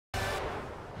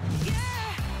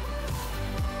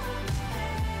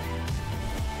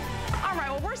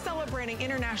celebrating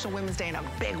International Women's Day in a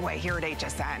big way here at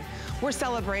HSN. We're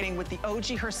celebrating with the OG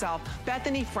herself,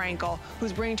 Bethenny Frankel,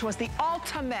 who's bringing to us the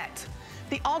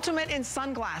ultimate in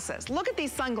sunglasses. Look at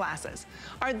these sunglasses.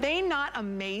 Are they not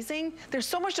amazing? There's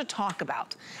so much to talk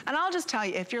about. And I'll just tell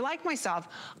you, if you're like myself,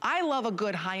 I love a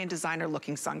good high-end designer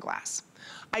looking sunglass.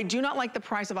 I do not like the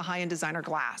price of a high-end designer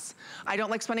glass. I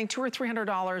don't like spending $200 or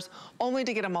 $300 only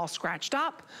to get them all scratched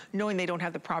up, knowing they don't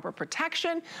have the proper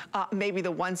protection. Maybe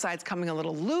the one side's coming a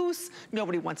little loose.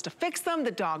 Nobody wants to fix them.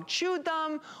 The dog chewed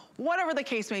them. Whatever the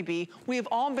case may be, we've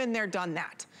all been there, done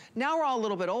that. Now we're all a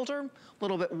little bit older, a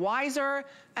little bit wiser.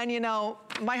 And you know,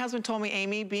 my husband told me,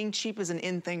 Amy, being cheap is an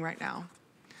in thing right now.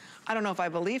 I don't know if I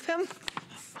believe him.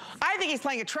 I think he's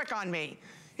playing a trick on me.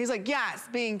 He's like, yes,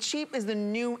 being cheap is the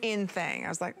new in thing. I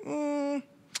was like,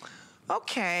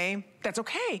 okay, that's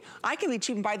okay. I can be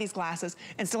cheap and buy these glasses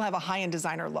and still have a high-end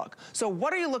designer look. So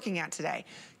what are you looking at today?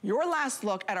 Your last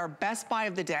look at our best buy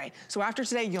of the day. So after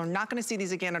today, you're not gonna see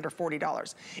these again under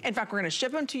 $40. In fact, we're gonna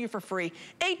ship them to you for free.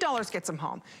 $8 gets them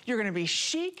home. You're gonna be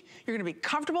chic, you're gonna be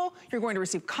comfortable, you're going to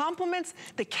receive compliments.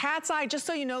 The CatEye, just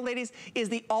so you know, ladies, is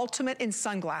the ultimate in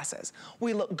sunglasses.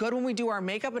 We look good when we do our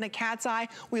makeup in a CatEye.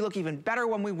 We look even better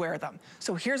when we wear them.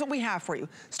 So here's what we have for you.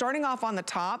 Starting off on the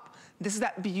top, this is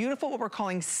that beautiful, what we're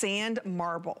calling sand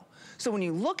marble. So when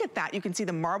you look at that, you can see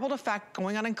the marbled effect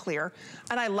going on in clear.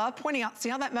 And I love pointing out, see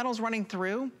how that metal's running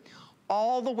through?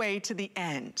 All the way to the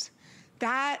end.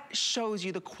 That shows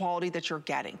you the quality that you're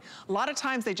getting. A lot of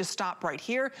times they just stop right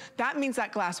here. That means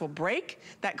that glass will break,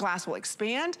 that glass will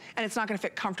expand, and it's not gonna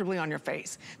fit comfortably on your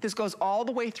face. This goes all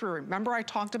the way through. Remember I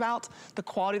talked about the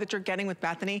quality that you're getting with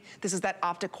Bethenny? This is that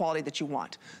optic quality that you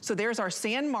want. So there's our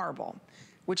sand marble,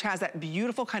 which has that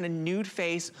beautiful kind of nude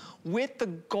face with the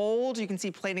gold you can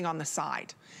see plating on the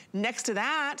side. Next to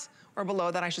that, or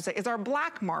below that I should say, is our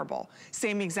black marble.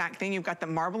 Same exact thing, you've got the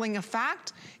marbling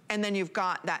effect, and then you've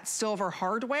got that silver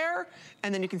hardware,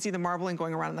 and then you can see the marbling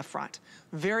going around in the front.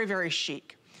 Very, very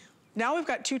chic. Now we've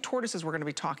got two tortoises we're gonna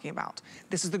be talking about.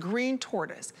 This is the green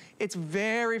tortoise. It's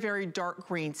very, very dark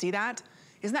green, see that?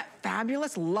 Isn't that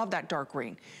fabulous? Love that dark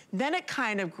green. Then it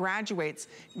kind of graduates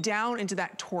down into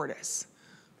that tortoise.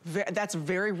 That's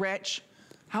very rich.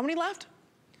 How many left?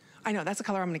 I know, that's the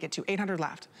color I'm gonna get to, 800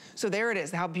 left. So there it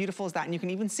is, how beautiful is that? And you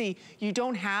can even see, you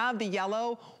don't have the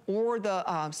yellow or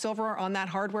the silver on that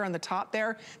hardware on the top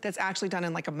there. That's actually done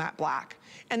in like a matte black.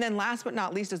 And then last but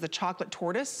not least is the chocolate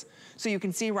tortoise. So you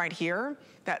can see right here,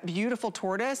 that beautiful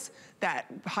tortoise, that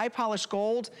high polished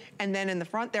gold, and then in the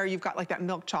front there, you've got like that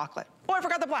milk chocolate. Oh, I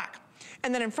forgot the black.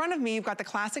 And then in front of me, you've got the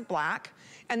classic black,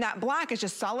 and that black is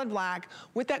just solid black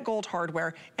with that gold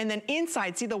hardware. And then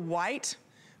inside, see the white?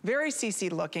 Very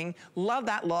CC looking, love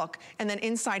that look. And then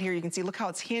inside here, you can see, look how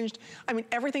it's hinged. I mean,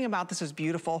 everything about this is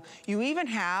beautiful. You even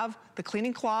have the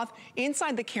cleaning cloth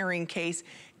inside the carrying case,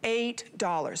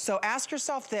 $8. So ask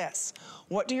yourself this,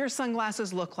 what do your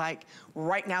sunglasses look like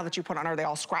right now that you put on? Are they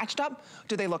all scratched up?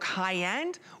 Do they look high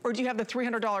end? Or do you have the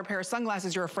 $300 pair of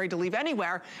sunglasses you're afraid to leave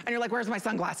anywhere and you're like, where's my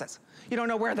sunglasses? You don't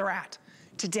know where they're at.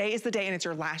 Today is the day and it's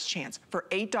your last chance for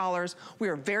 $8. We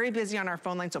are very busy on our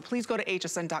phone line, so please go to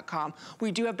hsn.com.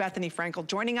 We do have Bethenny Frankel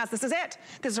joining us. This is it.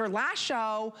 This is her last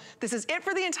show. This is it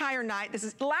for the entire night. This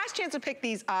is the last chance to pick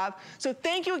these up. So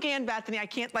thank you again, Bethenny. I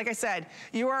can't, like I said,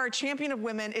 you are a champion of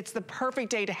women. It's the perfect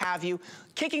day to have you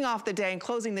kicking off the day and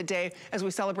closing the day as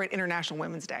we celebrate International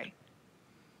Women's Day.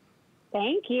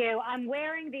 Thank you. I'm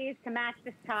wearing these to match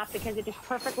this top because it just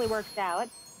perfectly works out.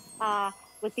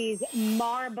 With these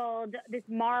marbled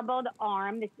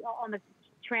arm, this almost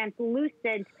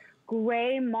translucent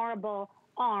gray marble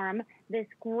arm, this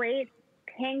great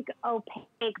pink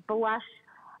opaque blush.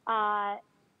 I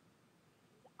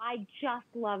just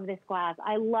love this glass.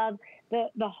 I love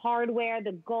the hardware,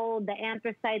 the gold, the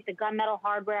anthracite, the gunmetal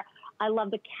hardware. I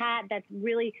love the cat that's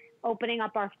really opening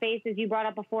up our faces. You brought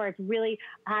up before, it's really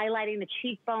highlighting the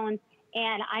cheekbones.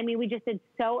 And I mean, we just did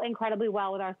so incredibly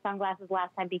well with our sunglasses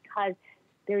last time because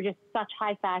they're just such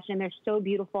high fashion. They're so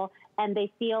beautiful, and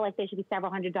they feel like they should be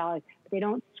several $100s. But they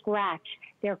don't scratch.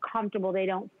 They're comfortable. They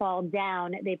don't fall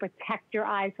down. They protect your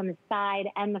eyes from the side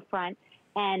and the front,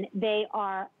 and they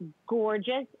are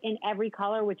gorgeous in every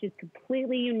color, which is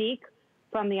completely unique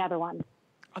from the other ones.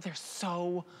 Oh, they're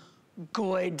so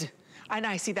good. And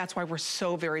I see that's why we're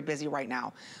so very busy right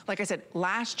now. Like I said,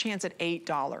 last chance at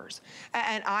 $8.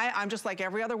 And I'm just like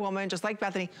every other woman, just like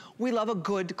Bethenny, we love a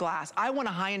good glass. I want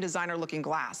a high-end designer looking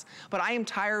glass, but I am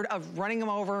tired of running them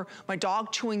over, my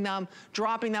dog chewing them,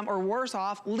 dropping them, or worse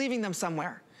off, leaving them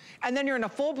somewhere. And then you're in a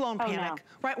full-blown panic,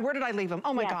 right? Where did I leave them?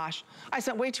 Oh my gosh, I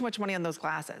spent way too much money on those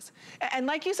glasses. And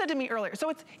like you said to me earlier,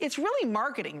 so it's really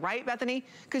marketing, right, Bethenny?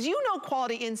 Because you know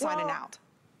quality inside and out.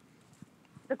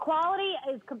 The quality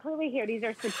is completely here. These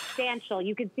are substantial.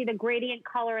 You can see the gradient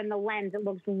color in the lens. It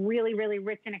looks really, really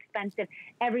rich and expensive.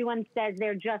 Everyone says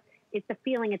they're just, it's the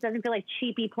feeling. It doesn't feel like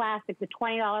cheapy plastic. The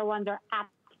 $20 ones are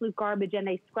absolute garbage and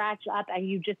they scratch up and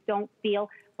you just don't feel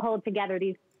pulled together.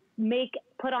 These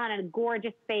put on a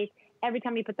gorgeous face every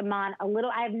time you put them on.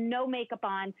 I have no makeup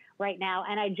on right now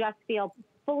and I just feel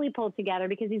fully pulled together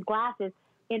because these glasses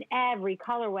in every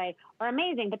colorway are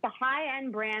amazing. But the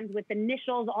high-end brands with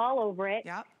initials all over it,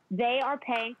 they are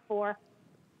paying for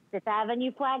Fifth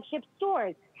Avenue flagship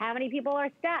stores. How many people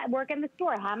work in the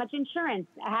store? How much insurance?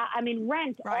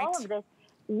 Rent, all of this.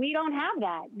 We don't have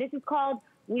that. This is called,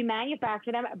 we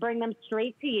manufacture them, bring them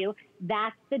straight to you.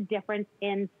 That's the difference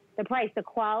in the price. The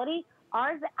quality,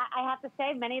 ours, I have to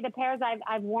say, many of the pairs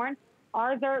I've worn,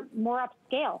 ours are more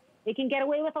upscale. They can get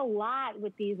away with a lot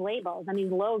with these labels and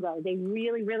these logos. They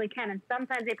really, really can. And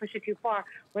sometimes they push it too far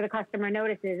where the customer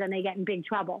notices and they get in big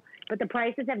trouble. But the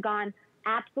prices have gone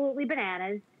absolutely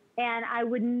bananas. And I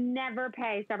would never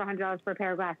pay several $100s for a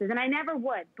pair of glasses. And I never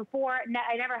would. Before,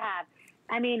 I never have.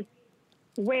 I mean,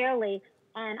 rarely.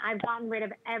 And I've gotten rid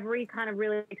of every kind of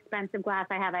really expensive glass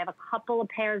I have. I have a couple of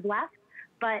pairs left.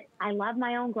 But I love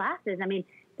my own glasses. I mean,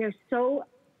 they're so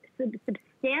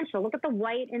substantial. Look at the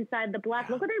white inside the black.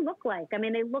 Look what they look like. I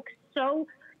mean, they look so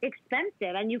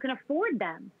expensive and you can afford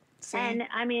them. See? And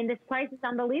I mean, this price is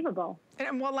unbelievable.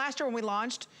 And well, last year when we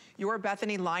launched your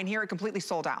Bethenny line here, it completely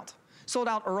sold out. Sold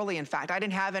out early, in fact. I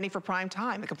didn't have any for prime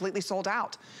time. It completely sold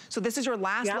out. So this is your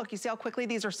last look. You see how quickly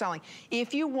these are selling.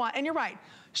 If you want, and you're right,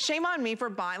 shame on me for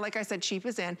buying, like I said, cheap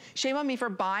is in. Shame on me for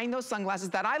buying those sunglasses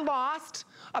that I lost.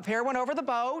 A pair went over the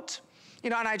boat. You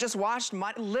know, and I just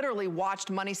literally watched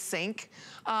money sink.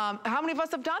 How many of us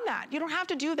have done that? You don't have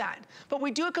to do that. But we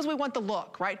do it because we want the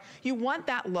look, right? You want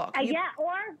that look. And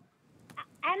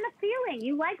the feeling.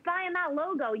 You like buying that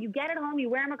logo. You get it home,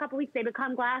 you wear them a couple weeks, they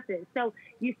become glasses. So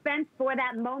you spend for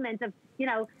that moment of, you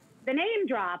know, the name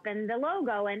drop and the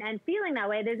logo and feeling that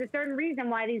way. There's a certain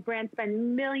reason why these brands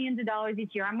spend millions of dollars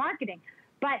each year on marketing.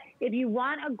 But if you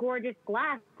want a gorgeous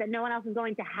glass that no one else is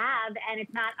going to have, and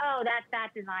it's not, oh, that's that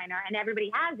designer, and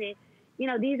everybody has it, you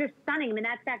know, these are stunning. I mean,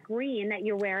 that's that green that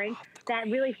you're wearing that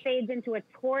really fades into a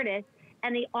tortoise,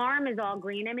 and the arm is all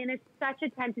green. I mean, there's such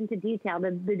attention to detail.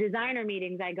 The designer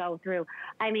meetings I go through,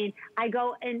 I mean, I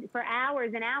go in for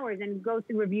hours and hours and go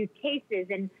through review cases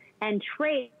and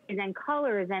trays and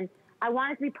colors, and I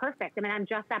want it to be perfect. I mean, I'm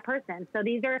just that person. So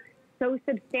these are so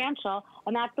substantial,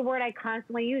 and that's the word I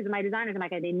constantly use. And my designers, I'm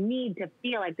like, they need to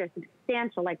feel like they're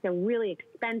substantial, like they're really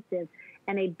expensive,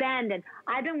 and they bend. And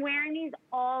I've been wearing these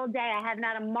all day. I have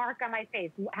not a mark on my face.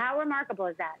 How remarkable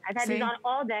is that? I've had these on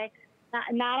all day,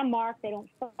 not a mark. They don't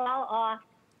fall off.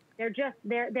 They're just,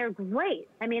 they're great.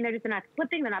 I mean, they're not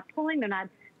slipping, they're not pulling, they're not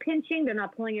pinching, they're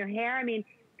not pulling your hair. I mean,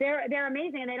 they're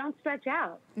amazing, and they don't stretch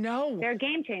out. No. They're a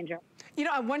game changer. You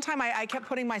know, one time I kept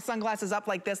putting my sunglasses up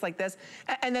like this,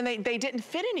 and then they didn't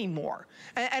fit anymore.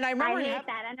 And I remember— I hate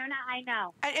that, and they're not, I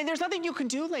know. And there's nothing you can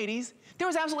do, ladies. There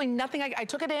was absolutely nothing. I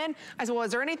took it in. I said, well,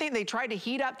 is there anything? They tried to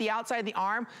heat up the outside of the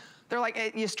arm. They're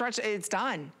like, you stretch, it's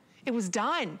done. It was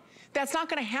done. That's not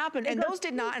gonna happen. And those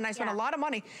did not, and I spent a lot of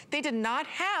money, they did not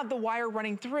have the wire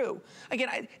running through.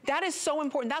 Again, that is so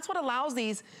important. That's what allows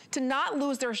these to not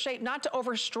lose their shape, not to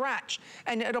overstretch.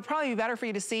 And it'll probably be better for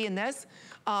you to see in this,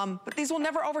 but these will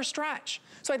never overstretch.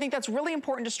 So I think that's really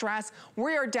important to stress.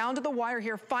 We are down to the wire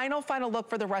here. Final look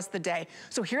for the rest of the day.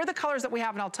 So here are the colors that we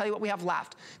have, and I'll tell you what we have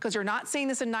left, because you're not seeing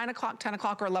this at 9 o'clock, 10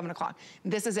 o'clock, or 11 o'clock.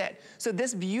 This is it. So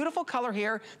this beautiful color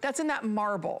here, that's in that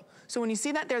marble. So when you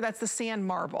see that there, that's the sand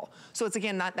marble. So it's,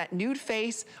 again, not that nude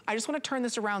face. I just want to turn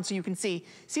this around so you can see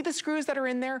the screws that are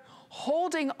in there?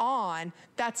 Holding on,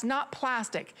 that's not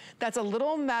plastic. That's a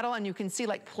little metal, and you can see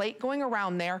like plate going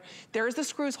around there. There's the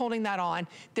screws holding that on.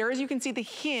 There is, you can see the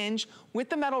hinge with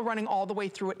the metal running all the way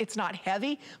through it. It's not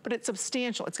heavy, but it's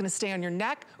substantial. It's gonna stay on your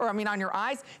neck, or I mean on your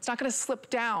eyes. It's not gonna slip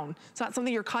down. It's not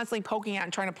something you're constantly poking at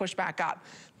and trying to push back up.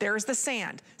 There's the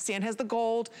sand. Sand has the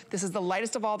gold. This is the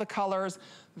lightest of all the colors.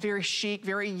 Very chic,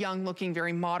 very young looking,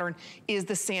 very modern, is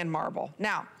the sand marble.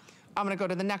 Now, I'm gonna go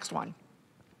to the next one.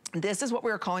 This is what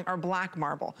we are calling our black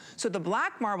marble. So the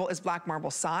black marble is black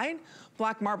marble side,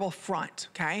 black marble front,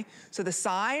 okay? So the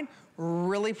side,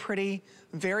 really pretty,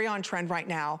 very on trend right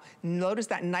now. Notice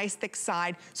that nice thick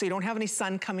side so you don't have any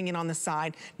sun coming in on the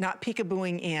side, not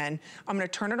peekabooing in. I'm gonna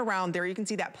turn it around. There you can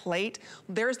see that plate.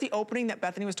 There's the opening that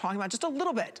Bethenny was talking about, just a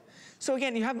little bit. So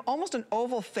again, you have almost an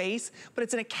oval face, but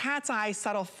it's in a cat's eye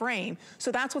subtle frame.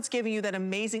 So that's what's giving you that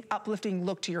amazing uplifting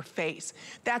look to your face.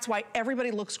 That's why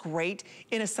everybody looks great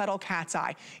in a subtle cat's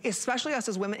eye, especially us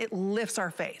as women. It lifts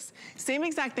our face. Same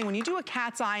exact thing, when you do a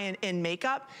cat's eye in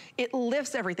makeup, it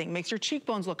lifts everything, makes your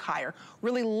cheekbones look higher,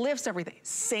 really lifts everything.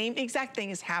 Same exact thing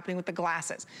is happening with the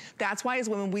glasses. That's why as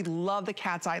women, we love the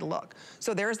cat's eye look.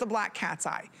 So there's the black cat's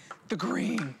eye. The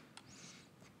green.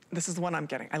 This is the one I'm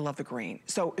getting. I love the green.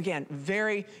 So again,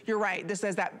 you're right. This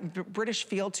has that British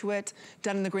feel to it,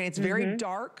 done in the green. It's very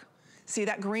dark. See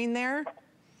that green there?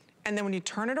 And then when you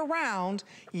turn it around,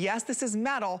 yes, this is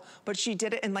metal, but she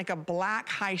did it in like a black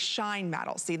high shine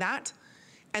metal. See that?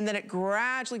 And then it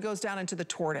gradually goes down into the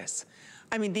tortoise.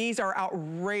 I mean, these are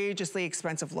outrageously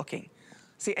expensive looking.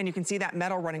 See, and you can see that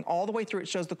metal running all the way through. It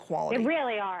shows the quality. They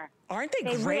really are. Aren't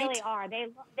they great? They really are.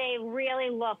 They really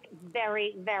look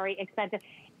very, very expensive.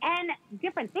 And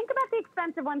different. Think about the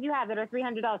expensive ones you have that are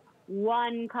 $300.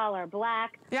 One color,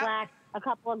 black, black, a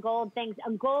couple of gold things.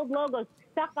 A gold logo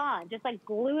stuck on, just like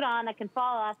glued on that can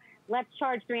fall off. Let's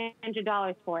charge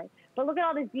 $300 for it. But look at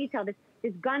all this detail. This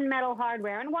gunmetal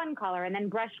hardware in one color, and then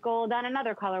brushed gold on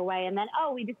another colorway, and then,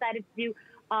 oh, we decided to do,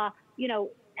 you know,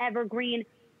 evergreen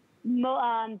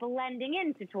blending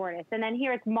into tortoise, and then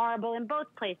here it's marble in both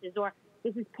places, or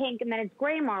this is pink, and then it's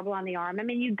gray marble on the arm. I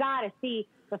mean, you got to see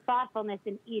the thoughtfulness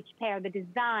in each pair, the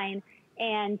design,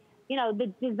 and, you know, the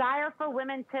desire for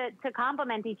women to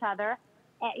complement each other.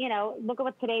 You know, look at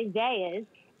what today's day is.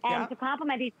 And to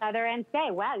compliment each other and say,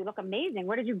 wow, you look amazing.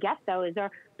 Where did you get those? Or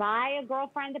buy a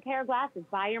girlfriend a pair of glasses.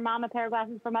 Buy your mom a pair of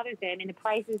glasses for Mother's Day. I mean, the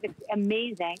price is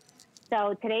amazing.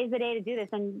 So today's the day to do this.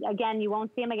 And again, you won't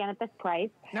see them again at this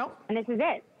price. Nope. And this is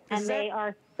it. And they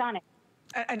are stunning.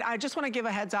 And I just want to give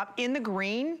a heads up. In the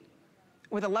green,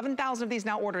 with 11,000 of these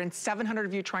now ordered and 700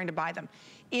 of you trying to buy them,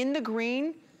 in the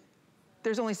green,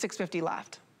 there's only 650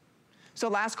 left. So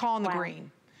last call on the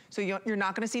green. So you're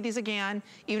not gonna see these again.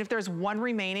 Even if there's one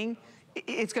remaining,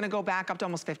 it's gonna go back up to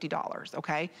almost $50,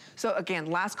 okay? So again,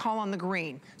 last call on the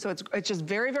green. So it's just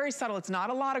very, very subtle. It's not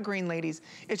a lot of green, ladies.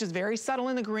 It's just very subtle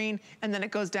in the green, and then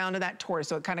it goes down to that tortoise,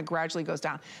 so it kind of gradually goes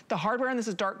down. The hardware on this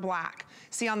is dark black.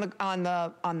 See on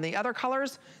the other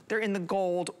colors, they're in the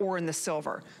gold or in the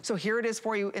silver. So here it is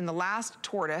for you in the last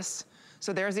tortoise.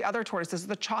 So there's the other tortoise. This is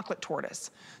the chocolate tortoise.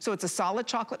 So it's a solid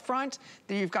chocolate front.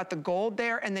 Then you've got the gold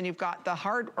there, and then you've got the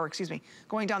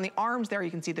going down the arms there, you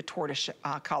can see the tortoise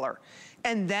color.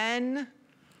 And then,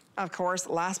 of course,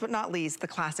 last but not least, the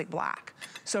classic black.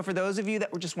 So for those of you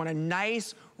that just want a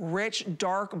nice, rich,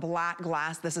 dark black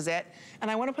glass, this is it.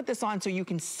 And I want to put this on so you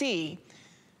can see.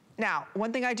 Now,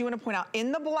 one thing I do want to point out,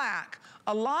 in the black,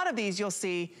 a lot of these you'll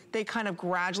see, they kind of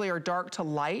gradually are dark to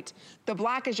light. The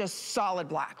black is just solid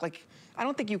black. Like, I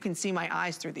don't think you can see my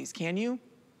eyes through these, can you?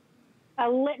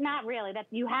 Not really.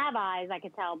 You have eyes, I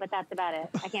could tell, but that's about it.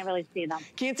 I can't really see them.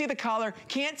 Can't see the color.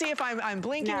 Can't see if I'm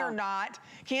blinking or not.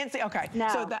 Can't see, okay. No.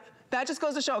 So that just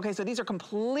goes to show, okay, so these are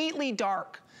completely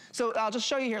dark. So I'll just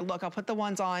show you here. Look, I'll put the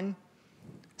ones on.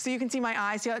 So you can see my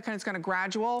eyes. See how it's kind of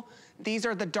gradual? These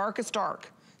are the darkest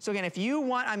dark. So again, if you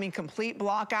want, complete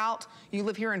block out, you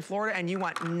live here in Florida and you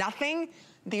want nothing,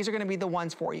 these are gonna be the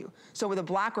ones for you. So with the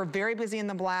black, we're very busy in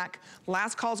the black.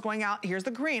 Last call's going out. Here's the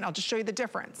green. I'll just show you the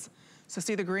difference. So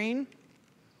see the green?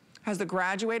 Has the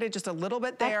graduated just a little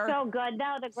bit there. That's so good,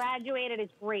 though. The graduated is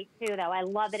great, too, though. I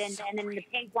love it. And then the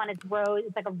pink one, it's rose.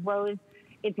 It's like a rose.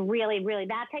 It's really, really,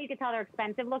 that's how you can tell they're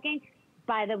expensive looking,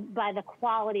 by the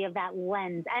quality of that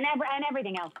lens. And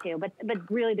everything else, too. But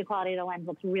really, the quality of the lens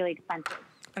looks really expensive.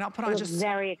 And I'll put on just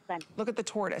very expensive. Look at the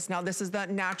tortoise. Now, this is the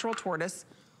natural tortoise.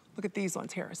 Look at these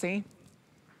ones here, see?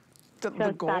 The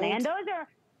gold. Stunning. And those are,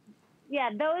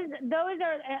 those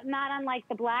are not unlike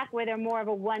the black, where they're more of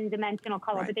a one-dimensional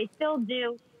color, but they still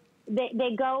do,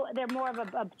 they're more of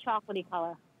a chocolatey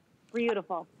color.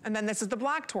 Beautiful. And then this is the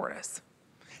black tortoise.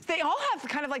 They all have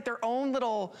kind of like their own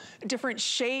little different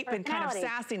shape and kind of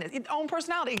sassiness. Own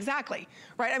personality, exactly.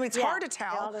 Right? I mean, it's hard to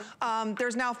tell.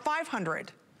 There's now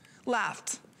 500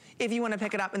 left. If you want to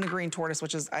pick it up in the green tortoise,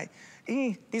 which is, I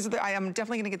am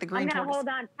definitely going to get the green tortoise. I'm going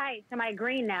to hold on tight to my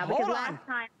green now, because last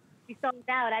time we sold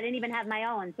out, I didn't even have my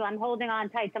own, so I'm holding on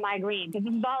tight to my green, because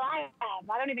this is all I have.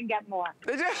 I don't even get more.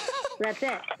 That's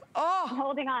it. Oh. I'm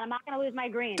holding on. I'm not going to lose my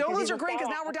green. Don't lose your green, because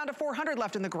now we're down to 400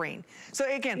 left in the green. So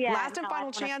again, last and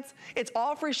final chance. It's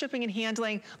all free shipping and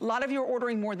handling. A lot of you are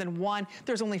ordering more than one.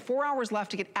 There's only 4 hours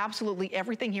left to get absolutely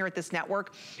everything here at this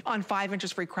network on 5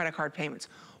 interest-free credit card payments.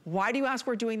 Why do you ask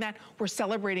we're doing that? We're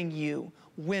celebrating you,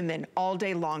 women, all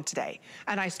day long today.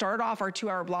 And I started off our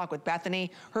 2-hour block with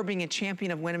Bethenny, her being a champion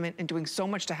of women and doing so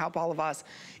much to help all of us.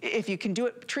 If you can do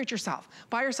it, treat yourself.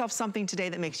 Buy yourself something today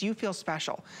that makes you feel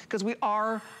special, because we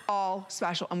are all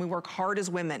special and we work hard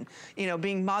as women. You know,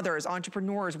 being mothers,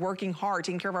 entrepreneurs, working hard,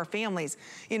 taking care of our families.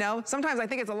 You know, sometimes I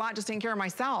think it's a lot just taking care of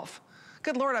myself.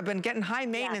 Good Lord, I've been getting high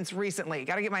maintenance recently.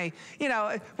 Got to get my, you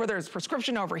know, where there's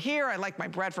prescription over here, I like my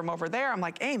bread from over there. I'm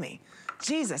like, Amy,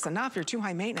 Jesus, enough, you're too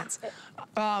high maintenance.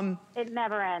 It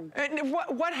never ends.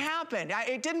 What happened?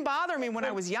 It didn't bother me when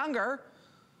I was younger.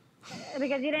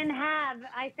 Because you didn't have,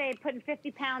 I say, putting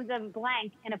 50 pounds of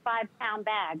blank in a 5-pound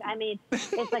bag. I mean,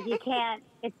 it's like you can't,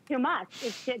 it's too much.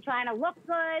 It's trying to look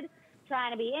good,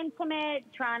 trying to be intimate,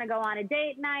 trying to go on a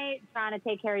date night, trying to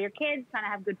take care of your kids, trying to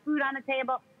have good food on the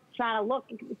table, trying to look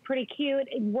pretty cute,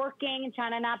 working,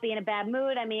 trying to not be in a bad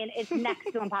mood. I mean, it's next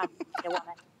to impossible to be a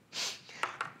woman.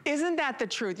 Isn't that the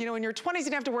truth? You know, in your 20s, you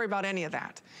didn't have to worry about any of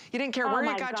that. You didn't care where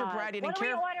you got your bread. You didn't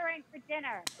care. What are we ordering for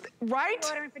dinner? Right?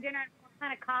 What are we ordering for dinner? What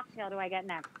kind of cocktail do I get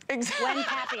next? Exactly. When's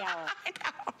happy hour? I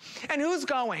know. And who's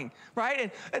going,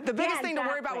 right? And the biggest thing to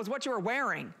worry about was what you were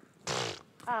wearing.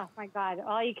 Oh my God,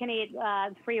 all you can eat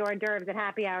free hors d'oeuvres at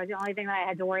happy hour is the only thing that I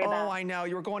had to worry about. Oh, I know.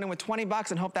 You were going in with 20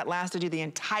 bucks and hope that lasted you the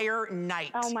entire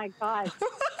night. Oh my God.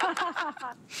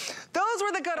 Those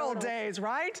were the good old days,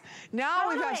 right? Now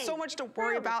we've got so much to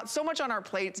worry about, so much on our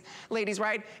plates, ladies,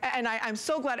 right? And I'm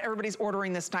so glad everybody's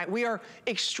ordering this night. We are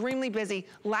extremely busy.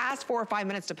 Last 4 or 5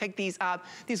 minutes to pick these up.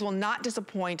 These will not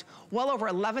disappoint. Well over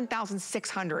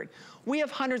 11,600. We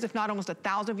have hundreds, if not almost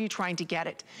 1,000 of you trying to get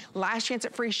it. Last chance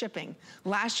at free shipping.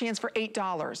 Last chance for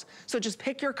 $8. So just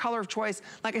pick your color of choice.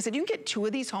 Like I said, you can get 2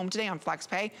 of these home today on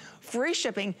FlexPay. Free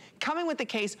shipping, coming with the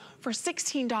case for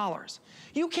 $16.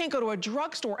 You can't go to a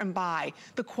drugstore and buy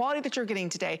the quality that you're getting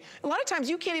today. A lot of times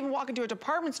you can't even walk into a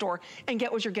department store and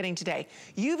get what you're getting today.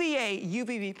 UVA,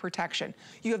 UVB protection.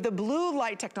 You have the blue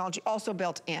light technology also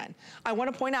built in. I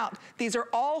want to point out, these are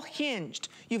all hinged.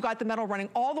 You've got the metal running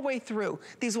all the way through.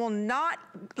 These will not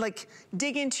like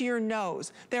dig into your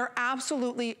nose. They're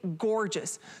absolutely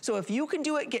gorgeous. So if you can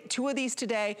do it, get 2 of these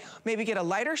today. Maybe get a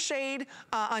lighter shade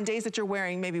on days that you're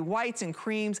wearing maybe whites and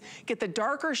creams. Get the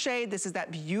darker shade. This is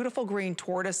that beautiful green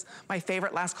tortoise, my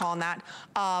favorite, last call on that.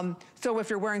 So if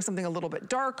you're wearing something a little bit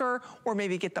darker, or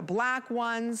maybe get the black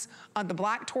ones, the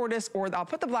black tortoise, or I'll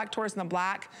put the black tortoise and the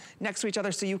black next to each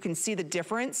other so you can see the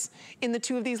difference in the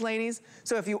 2 of these ladies.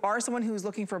 So if you are someone who's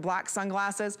looking for black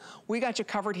sunglasses, we got you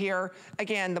covered here.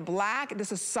 Again, the black,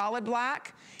 this is solid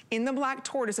black. In the black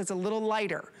tortoise, it's a little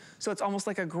lighter. So it's almost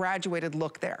like a graduated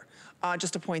look there,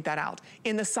 just to point that out.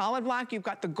 In the solid black, you've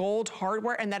got the gold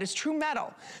hardware, and that is true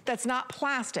metal. That's not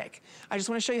plastic. I just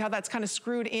wanna show you how that's kind of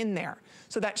screwed in there.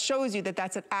 So that shows you that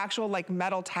that's an actual like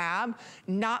metal tab,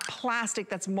 not plastic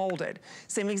that's molded.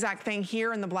 Same exact thing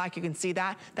here in the black, you can see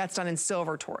that. That's done in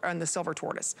silver, in the silver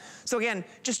tortoise. So again,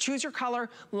 just choose your color.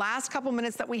 Last couple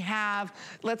minutes that we have.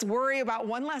 Let's worry about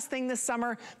one last thing this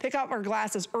summer. Pick up our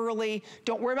glasses early.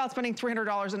 Don't worry about spending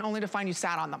 $300 and only to find you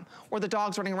sat on them, or the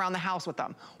dog's running around the house with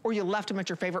them, or you left them at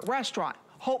your favorite restaurant.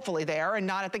 Hopefully there and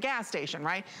not at the gas station,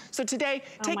 right? So today,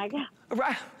 oh my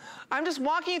God. I'm just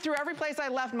walking you through every place I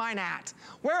left mine at.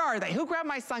 Where are they? Who grabbed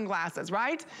my sunglasses,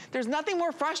 right? There's nothing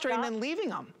more frustrating than leaving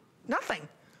them. Nothing.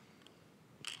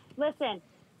 Listen,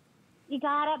 you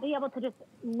gotta be able to just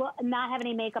not have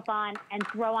any makeup on and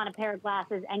throw on a pair of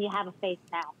glasses and you have a face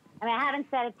now. I mean, I haven't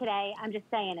said it today, I'm just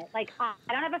saying it. Like, I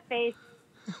don't have a face,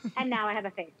 and now I have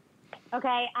a face.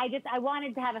 Okay, I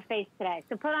wanted to have a face today.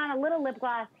 So put on a little lip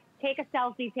gloss, take a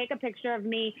selfie, take a picture of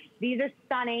me. These are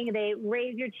stunning. They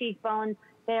raise your cheekbones.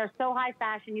 They are so high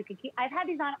fashion. You can keep. I've had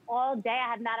these on all day. I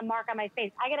have not a mark on my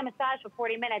face. I get a massage for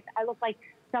 40 minutes. I look like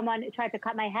someone tried to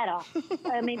cut my head off.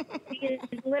 I mean, these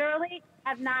literally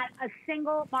have not a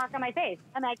single mark on my face.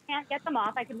 I mean, I can't get them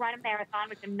off. I can run a marathon,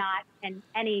 which I'm not in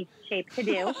any shape to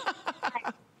do.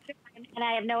 And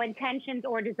I have no intentions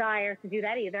or desire to do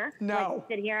that either. No. I can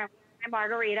sit here and my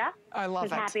margarita. I love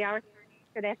it. Happy hour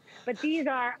for this. But these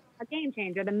are a game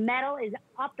changer. The metal is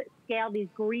upscale. These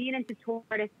green into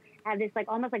tortoise have this like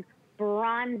almost like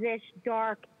bronzish,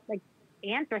 dark, like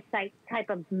anthracite type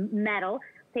of metal.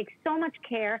 Takes so much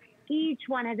care. Each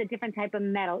one has a different type of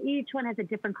metal. Each one has a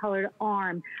different colored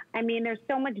arm. I mean, there's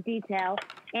so much detail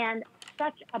and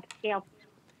such upscale,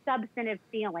 substantive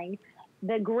feeling.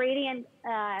 The gradient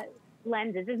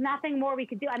lenses. There's nothing more we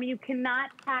could do. I mean, you cannot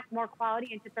pack more quality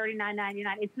into $39.99.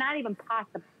 It's not even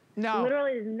possible. No.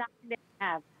 Literally, there's nothing they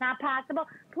have. It's not possible.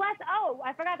 Plus, oh,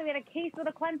 I forgot that we had a case with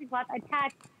a cleansing cloth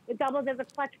attached. It doubles as a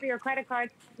clutch for your credit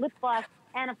card, lip gloss,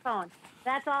 and a phone.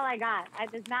 That's all I got.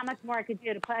 There's not much more I could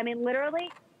do to put. I mean, literally,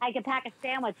 I could pack a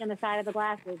sandwich on the side of the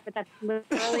glasses, but that's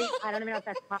literally, I don't even know if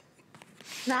that's possible.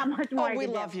 Not much more. Oh, we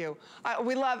love you.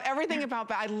 We love everything about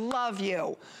that. I love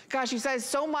you. Gosh, you said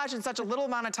so much in such a little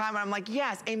amount of time. And I'm like,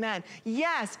 yes, amen.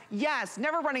 Yes, yes.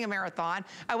 Never running a marathon.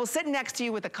 I will sit next to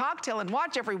you with a cocktail and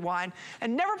watch everyone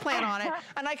and never plan on it.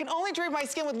 And I can only dream my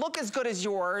skin would look as good as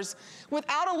yours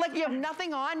without a lick. You have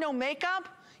nothing on, no makeup.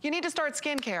 You need to start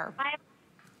skincare.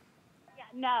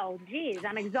 No, geez,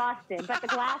 I'm exhausted. But the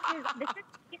glasses,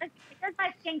 here's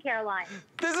my skincare line.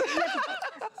 This is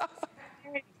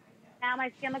Now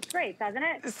my skin looks great, doesn't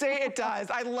it? Say it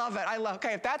does. I love it. I love it.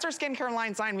 Okay, if that's our skincare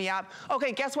line, sign me up.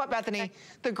 Okay, guess what, Bethenny?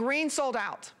 The green sold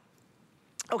out.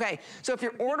 Okay, so if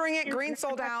you're ordering it, green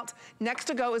sold out. Next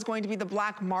to go is going to be the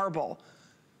black marble.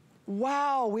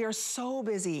 Wow, we are so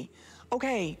busy.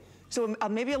 Okay. So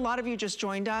maybe a lot of you just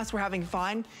joined us. We're having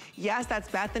fun. Yes, that's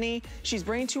Bethenny. She's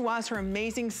bringing to us her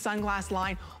amazing sunglass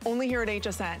line only here at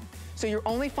HSN. So you're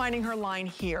only finding her line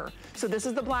here. So this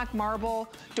is the black marble.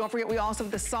 Don't forget, we also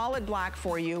have the solid black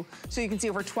for you. So you can see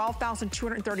over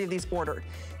 12,230 of these ordered.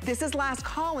 This is last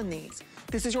call in these.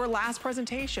 This is your last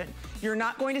presentation. You're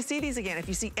not going to see these again. If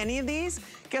you see any of these,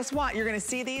 guess what? You're gonna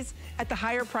see these at the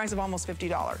higher price of almost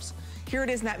 $50. Here it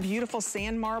is in that beautiful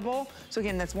sand marble. So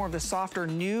again, that's more of the softer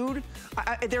nude.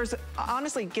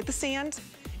 Honestly, get the sand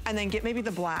and then get maybe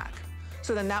the black.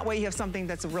 So then that way you have something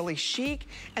that's really chic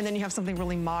and then you have something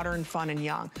really modern, fun, and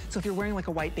young. So if you're wearing like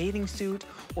a white bathing suit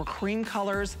or cream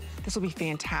colors, this will be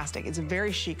fantastic. It's a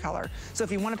very chic color. So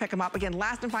if you wanna pick them up, again,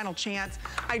 last and final chance.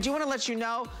 I do wanna let you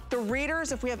know, the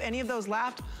readers, if we have any of those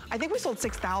left, I think we sold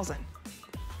 6,000.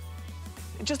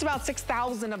 Just about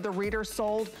 6,000 of the readers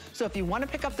sold. So if you want to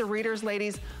pick up the readers,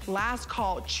 ladies, last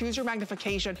call, choose your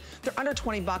magnification. They're under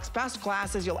 20 bucks, best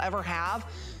glasses you'll ever have.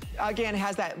 Again, it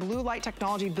has that blue light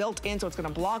technology built in, so it's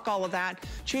gonna block all of that.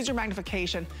 Choose your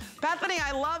magnification. Bethenny,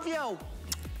 I love you.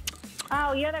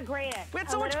 Oh, you're the greatest. We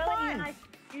had so much fun.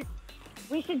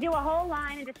 We should do a whole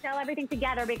line and just sell everything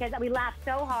together because we laugh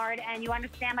so hard and you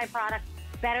understand my product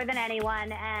better than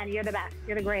anyone, and you're the best.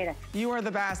 You're the greatest. You are the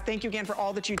best. Thank you again for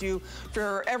all that you do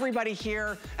for everybody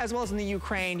here, as well as in the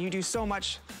Ukraine. You do so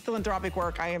much philanthropic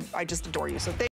work. I just adore you. So thank